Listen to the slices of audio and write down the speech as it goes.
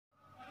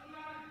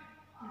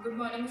Good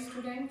morning,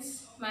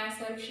 students.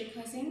 Myself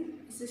Shikha Singh,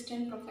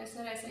 Assistant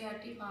Professor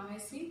SIRT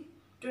Pharmacy.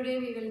 Today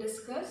we will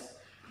discuss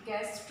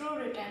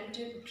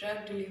gastro-retentive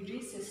drug delivery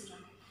system.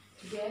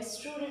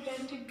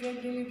 Gastro-retentive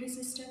drug delivery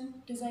system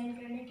design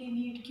करने की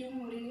need क्यों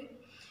हो रही है?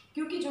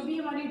 क्योंकि जो भी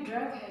हमारी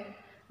ड्रग है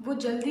वो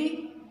जल्दी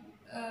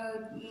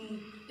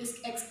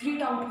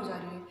एक्सक्रीट आउट हो जा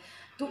रही है,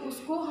 तो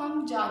उसको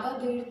हम ज़्यादा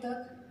देर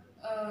तक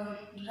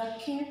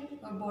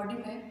रखें बॉडी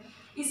में,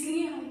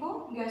 इसलिए हमको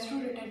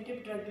गैस्ट्रो-रिटेंटिव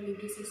ड्रग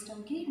डिलीवरी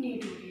सिस्टम की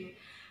नीड होती है।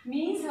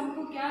 मीन्स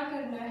हमको क्या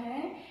करना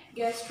है,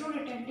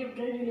 gastro-retentive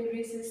drug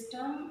delivery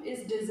system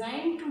is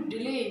design to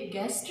delay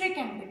gastric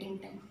emptying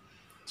time.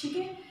 ठीक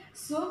है,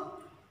 सो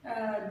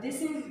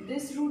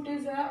this route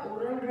is a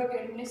oral drug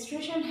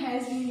administration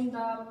has been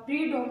the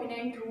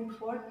predominant route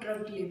for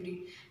drug delivery।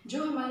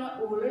 जो हमारा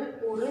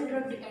oral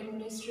drug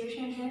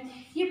administration है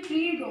ये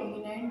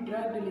predominant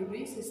drug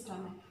delivery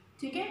system है।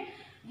 ठीक है,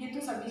 ये तो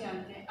सभी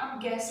जानते हैं। अब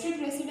गैस्ट्रिक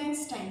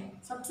रेसिडेंस टाइम,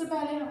 सबसे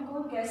पहले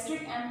हमको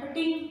गैस्ट्रिक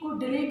एम्पटिंग को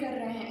डिले कर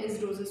रहे हैं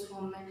इस डोजेस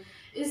फॉर्म में,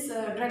 इस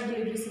ड्रग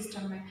डिलीवरी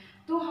सिस्टम में,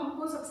 तो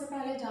हमको सबसे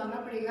पहले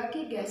जानना पड़ेगा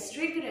कि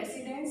गैस्ट्रिक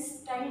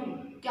रेसिडेंस टाइम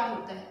क्या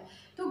होता है।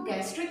 तो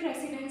gastric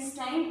residence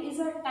time is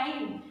a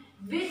time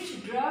which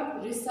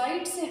drug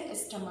resides in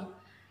stomach.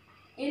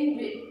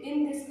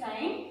 In this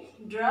time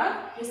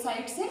drug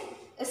resides in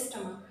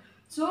stomach,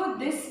 so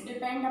this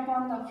depend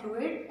upon the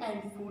fluid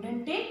and food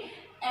intake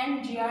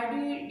and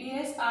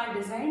GRDS are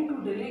designed to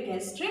delay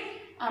gastric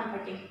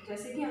emptying,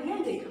 जैसे कि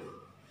हमने देखा।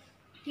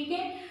 ठीक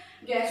है,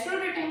 gastro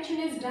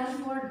retention is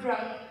done for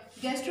drug.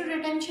 Gastro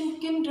retention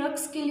किन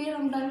drugs के लिए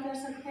हम डन कर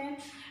सकते हैं?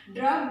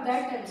 Drug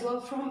that absorb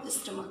from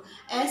stomach.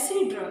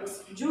 ऐसी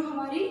ड्रग्स जो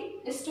हमारी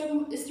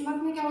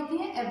स्टमक में क्या होती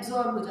हैं,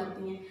 एब्जॉर्ब हो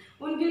जाती हैं,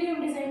 उनके लिए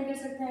हम डिज़ाइन कर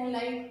सकते हैं।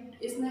 लाइक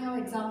इसमें हम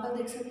एग्जांपल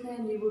देख सकते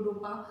हैं,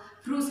 लेवोडोपा,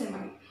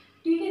 फ्रूसेमाइड।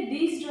 ठीक है,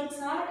 these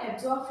drugs are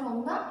absorb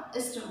from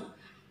the stomach.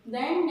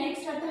 Then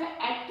next आता है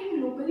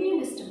एक्टिंग लोकली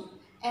इन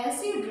स्टमक।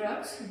 ऐसी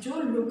ड्रग्स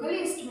जो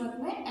लोकली स्टमक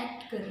में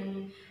एक्ट कर रही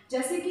हैं,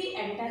 जैसे कि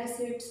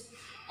एंटासिड्स,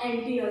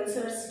 एंटी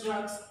अल्सर्स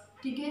ड्रग्स।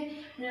 ठीक है,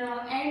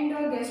 and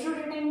gastro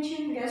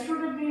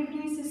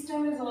delivery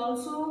system is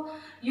also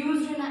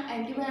used in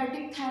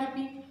antibiotic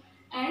therapy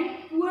and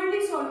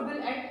poorly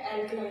soluble eight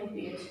alkaline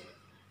pH।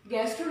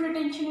 Gastro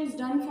retention is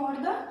done for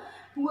the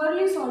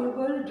poorly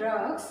soluble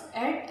drugs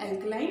at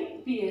alkaline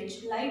pH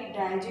like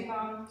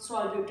diazepam,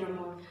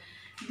 salbutamol.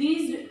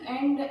 These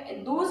and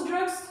those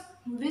drugs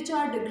which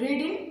are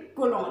degrade in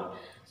colon.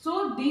 So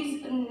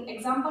these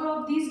example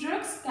of these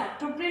drugs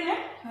captopril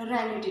and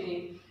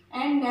ranitidine,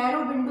 and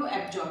narrow window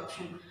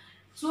absorption.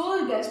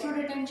 So gastro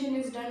retention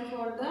is done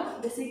for the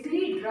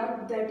basically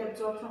drug that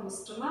absorb from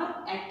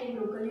stomach, acting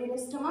locally in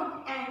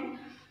stomach, and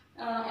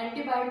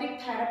antibiotic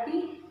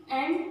therapy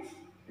and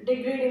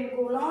degrade in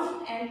colon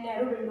and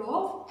narrow window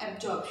of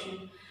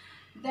absorption.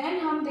 Then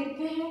हम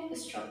देखते हैं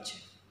structure.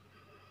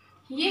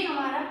 ये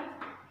हमारा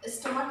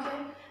stomach है,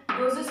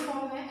 doses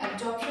form है,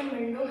 absorption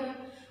window है,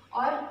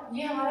 और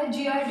ये हमारा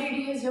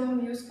GRDS जब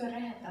हम यूज़ कर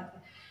रहे हैं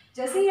तब।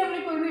 जैसे ही हमने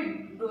कोई भी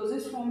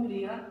डोजेस फॉर्म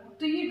लिया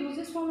तो ये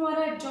डोजेस फॉर्म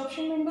हमारा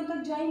एब्जॉर्प्शन विंडो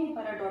तक जा ही नहीं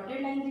पा रहा,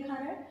 डॉटेड लाइन दिखा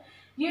रहा है।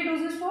 ये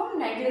doses form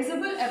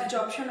negligible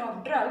absorption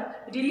of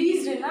drug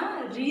release in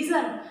a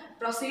reason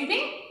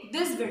proceeding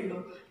this window.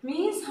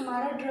 Means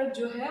हमारा ड्रग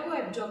जो है वो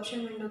एब्जॉर्प्शन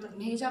विंडो तक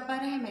नहीं जा पा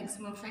रहा है,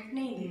 मैक्सिमम इफेक्ट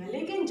नहीं देगा।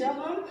 लेकिन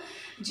जब हम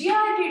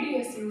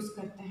GRDS यूज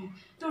करते हैं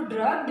तो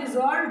drug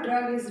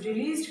is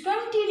release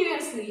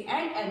continuously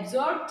and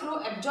absorb through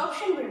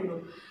absorption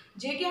window.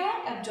 ये क्या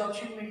है,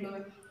 एब्जॉर्प्शन विंडो है,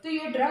 तो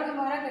ये ड्रग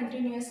हमारा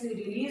कंटिन्यूसली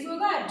रिलीज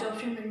होगा,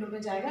 एब्जॉर्प्शन विंडो पे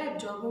जाएगा,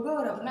 एब्जॉर्ब होगा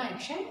और अपना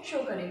एक्शन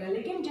शो करेगा।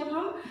 लेकिन जब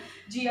हम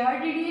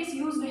GRDS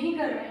यूज नहीं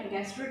कर रहे हैं,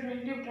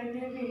 गैस्ट्रो-रिटेंटिव ड्रग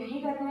डिलीवरी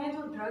नहीं कर रहे हैं,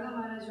 तो ड्रग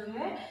हमारा जो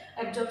है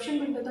एब्जॉर्प्शन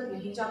विंडो तक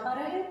नहीं जा पा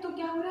रहा है, तो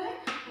क्या हो रहा है,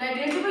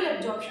 negligible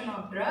absorption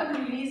of drug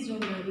released in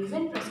the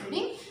reason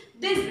proceeding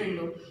this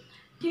window.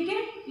 ठीक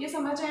है, ये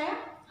समझ आया।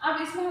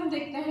 अब इसमें हम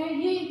देखते हैं,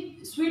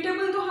 ये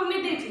स्वीटेबल तो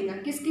हमने देख लिया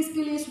किस किस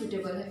के लिए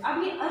स्वीटेबल है,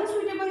 अब ये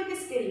अनस्वीटेबल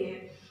किसके लिए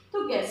है।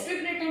 तो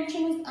gastric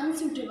retention is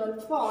unsuitable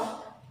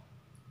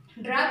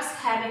for drugs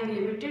having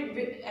limited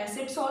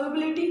acid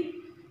solubility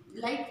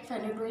like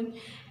phenytoin.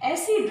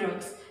 ऐसी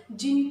ड्रग्स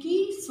जिनकी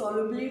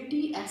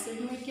सॉल्युबिलिटी एसिड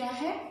में क्या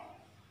है,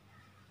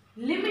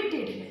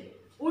 लिमिटेड है,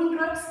 उन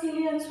ड्रग्स के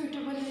लिए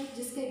अनसुटेबल है,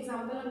 जिसके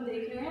एग्जांपल हम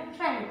देख रहे हैं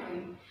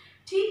फेनेटोइन।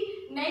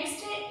 ठीक,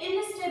 नेक्स्ट है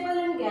instable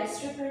in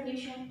gastric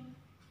condition.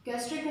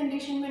 Gastric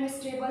condition में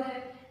अनस्टेबल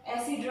है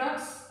ऐसी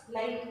drugs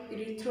like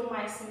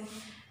erythromycin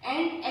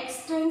and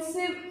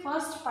extensive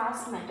first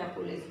pass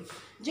metabolism.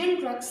 Jin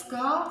drugs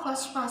का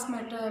फर्स्ट पास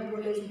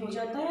मेटाबॉलिज्म हो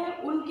जाता है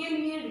उनके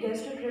लिए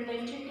गैस्ट्रिक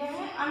रिटेंशन क्या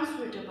है,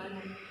 अनस्वीटेबल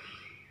है।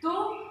 तो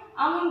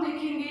अब हम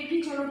देखेंगे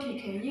कि चलो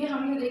ठीक है, ये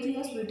हमने देख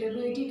लिया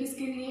स्वीटेबिलिटी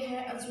किसके लिए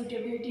है,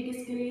 अनस्वीटेबिलिटी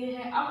किसके लिए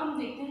है। अब हम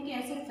देखते हैं कि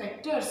ऐसे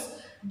फैक्टर्स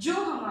जो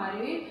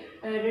हमारे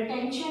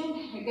retention,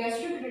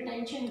 gastric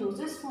retention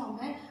doses form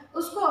है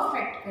उसको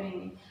अफेक्ट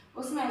करेंगे।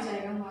 उसमें आ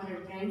जाएगा हमारा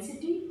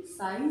density,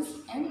 size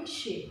and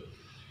shape.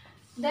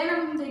 Then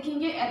हम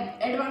देखेंगे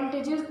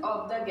advantages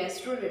of the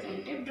gastro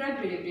retentive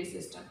drug delivery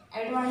system.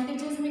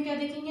 Advantages में क्या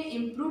देखेंगे,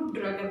 इम्प्रूव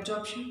ड्रग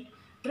एब्जॉर्प्शन,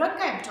 ड्रग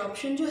का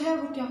एब्जॉर्प्शन जो है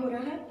वो क्या हो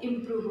रहा है,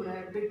 इम्प्रूव हो रहा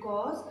है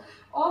because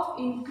of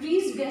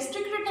increase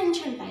gastric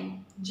retention time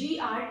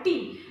GRT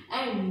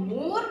and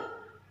more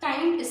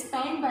time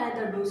spend by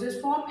the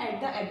doses form at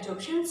the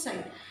absorption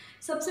site.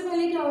 सबसे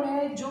पहले क्या हो रहा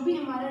है, जो भी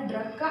हमारा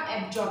ड्रग का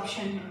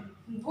एब्जॉर्प्शन है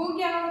वो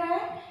क्या हो रहा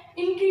है,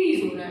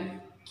 इंक्रीज हो रहा है।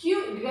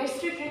 क्यों,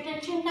 गैस्ट्रिक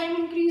रिटेंशन टाइम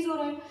इंक्रीज हो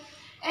रहा है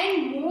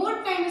and more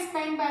time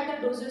spend by the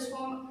doses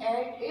form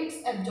at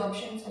its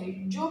absorption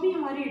site. जो भी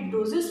हमारी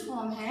डोजेज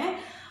फॉर्म है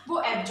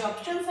वो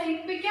एब्जॉर्प्शन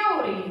साइट पे क्या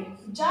हो रही है,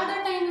 ज़्यादा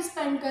टाइम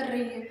स्पेंड कर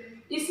रही है,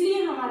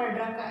 इसलिए हमारा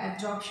ड्रग का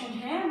एब्जॉर्प्शन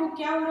है वो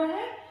क्या हो रहा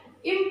है,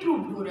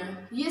 इम्प्रूव हो रहा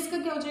है। ये इसका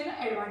क्या हो जाएगा,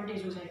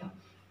 एडवांटेज हो जाएगा।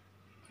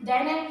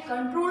 देन है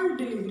controlled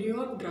delivery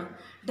of drug.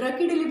 Drug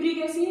की डिलीवरी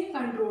कैसी है,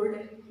 कंट्रोल्ड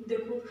है।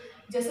 देखो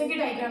जैसे कि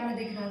डायग्राम में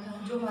दिख रहा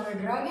था, जो हमारा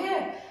ड्रग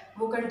है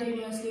वो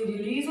कंटिन्यूसली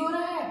रिलीज हो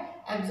रहा है,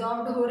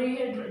 एब्जॉर्ब हो रही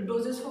है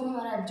डोजेस फॉर्म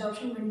हमारा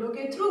एब्जॉर्प्शन विंडो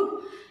के थ्रू,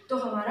 तो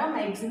हमारा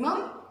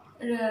मैक्सिमम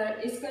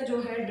इसका जो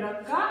है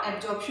ड्रग का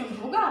एब्जॉर्प्शन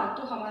होगा,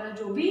 तो हमारा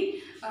जो भी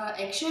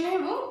एक्शन है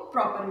वो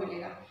प्रॉपर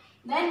मिलेगा।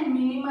 Then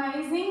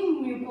minimising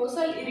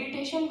mucosal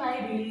irritation bye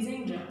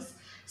releasing drugs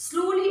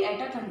slowly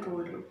at a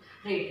control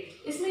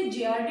rate. इसमें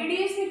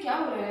GRDDS में क्या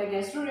हो रहा है,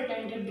 gastro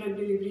retentive drug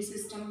delivery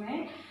system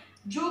में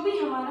जो भी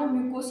हमारा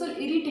म्यूकोसल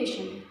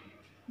इरिटेशन है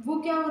वो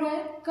क्या हो रहा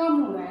है,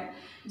 कम हो रहा है।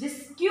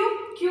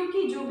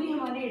 क्योंकि जो भी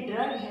हमारी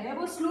ड्रग है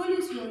वो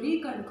स्लोली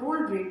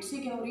कंट्रोल रेट से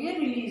क्या हो रही है,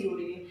 रिलीज हो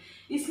रही है,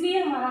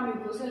 इसलिए हमारा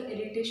म्यूकोसल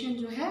इरिटेशन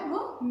जो है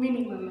वो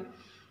मिनिमम है।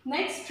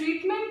 Next,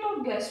 treatment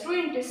of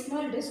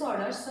gastrointestinal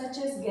disorders such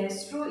as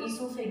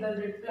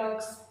gastroesophageal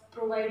reflux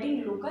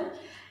providing local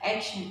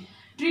action.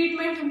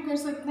 Treatment हम कर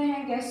सकते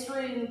हैं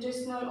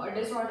गैस्ट्रोइंटेस्टिनल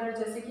डिसऑर्डर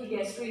जैसे कि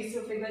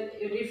gastroesophageal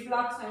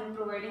reflux and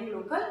providing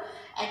local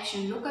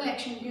action. Local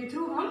action के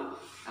थ्रू हम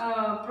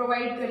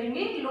प्रोवाइड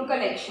करेंगे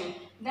local action.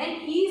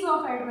 Then ease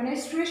of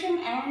administration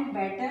and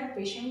better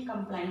patient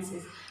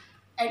compliances.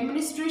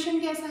 Administration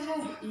कैसा है,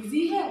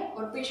 इजी है,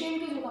 और पेशेंट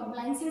के जो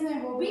कंप्लाइंसेस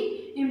हैं वो भी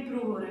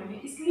इम्प्रूव हो रहे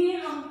हैं, इसलिए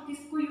हम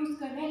किसको यूज़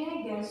कर रहे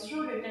हैं,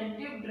 gastro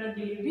retentive drug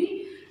delivery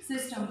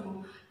system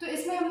को। तो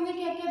इसमें हमने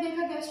क्या क्या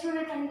देखा गैस्ट्रो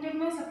रिटेंटिव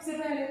में, सबसे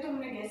पहले तो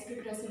हमने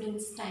गैस्ट्रिक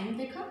रेसिडेंस टाइम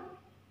देखा,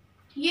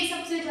 ये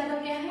सबसे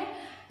ज़्यादा क्या है,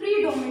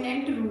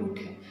 प्रीडोमिनेंट रूट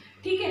है,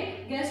 ठीक है।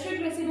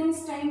 गैस्ट्रिक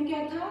रेसिडेंस टाइम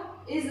क्या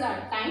था, is a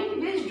time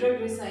which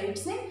drug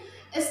resides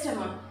in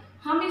stomach.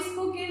 हम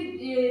इसको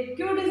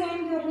क्यों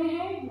डिज़ाइन कर रहे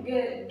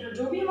हैं,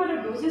 जो भी हमारा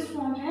डोजेस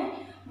फॉर्म है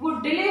वो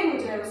डिले हो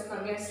जाए उसका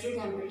गैस्ट्रिक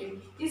एम्पिटिंग,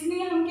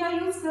 इसलिए हम क्या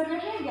यूज़ कर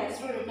रहे हैं,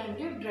 gastro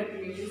retentive drug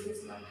delivery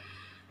system.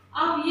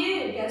 अब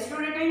ये गैस्ट्रो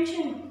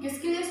रिटेंशन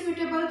किसके लिए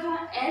सूटेबल था,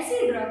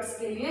 ऐसी ड्रग्स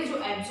के लिए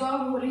जो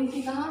एब्जॉर्ब हो रही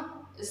थी कहाँ,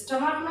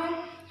 स्टमक में,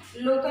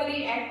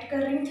 लोकली एक्ट कर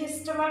रही थी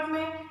स्टमक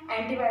में,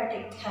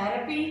 antibiotic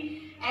therapy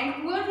and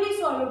poorly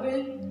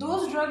soluble,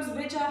 those drugs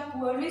which are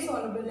poorly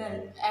soluble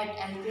at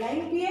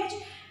alkaline pH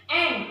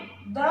and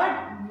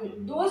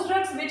those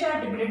drugs which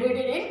are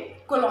degraded in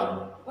colon,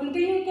 उनके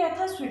लिए क्या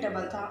था,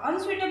 suitable था।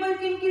 अनसुइटेबल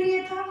किनके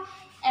लिए था,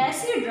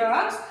 ऐसी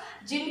ड्रग्स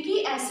जिनकी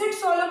एसिड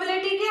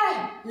सॉल्युबिलिटी क्या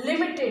है,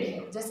 लिमिटेड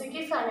है, जैसे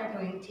कि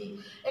फेनाटोइन थी।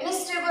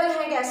 इनस्टेबल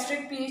है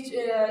गैस्ट्रिक पीच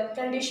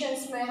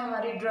कंडीशंस में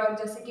हमारी ड्रग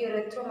जैसे कि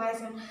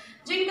एरिथ्रोमाइसिन,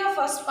 जिनका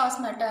फर्स्ट पास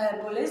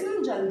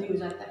मेटाबॉलिज्म जल्दी हो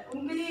जाता है,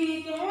 उनके लिए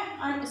ये क्या है,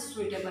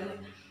 अनसुइटेबल है।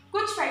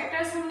 कुछ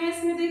फैक्टर्स हमने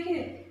इसमें देखे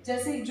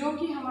जैसे जो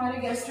कि हमारे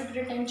गैस्ट्रिक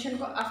रिटेंशन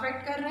को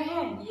अफेक्ट कर रहे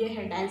हैं, ये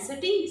है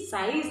density,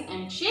 size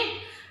and shape.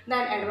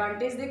 Then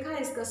advantage देखा,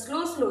 इसका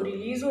स्लो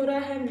रिलीज हो रहा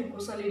है,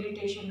 म्यूकोसल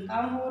इरिटेशन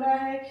कम हो रहा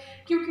है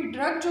क्योंकि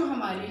ड्रग जो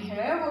हमारी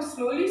है वो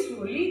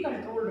स्लोली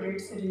कंट्रोल रेट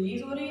से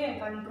रिलीज हो रही है,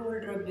 कंट्रोल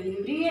ड्रग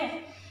डिलीवरी है,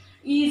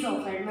 ईज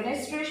ऑफ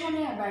एडमिनिस्ट्रेशन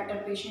है,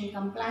 बेटर पेशेंट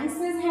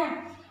कंप्लाइंसेस है,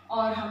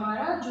 और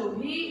हमारा जो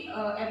भी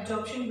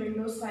एब्जॉर्प्शन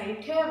विंडो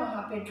साइट है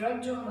वहाँ पे ड्रग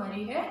जो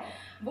हमारी है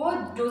वो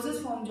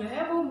डोजेस फॉर्म जो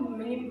है वो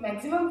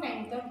मैक्सिमम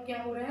टाइम तक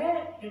क्या हो रहा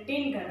है,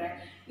 रिटेन कर रहा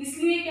है,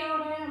 इसलिए क्या हो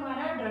रहा है,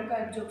 हमारा ड्रग का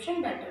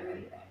एब्जॉर्प्शन बेटर मिल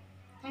रहा है।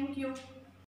 Thank you.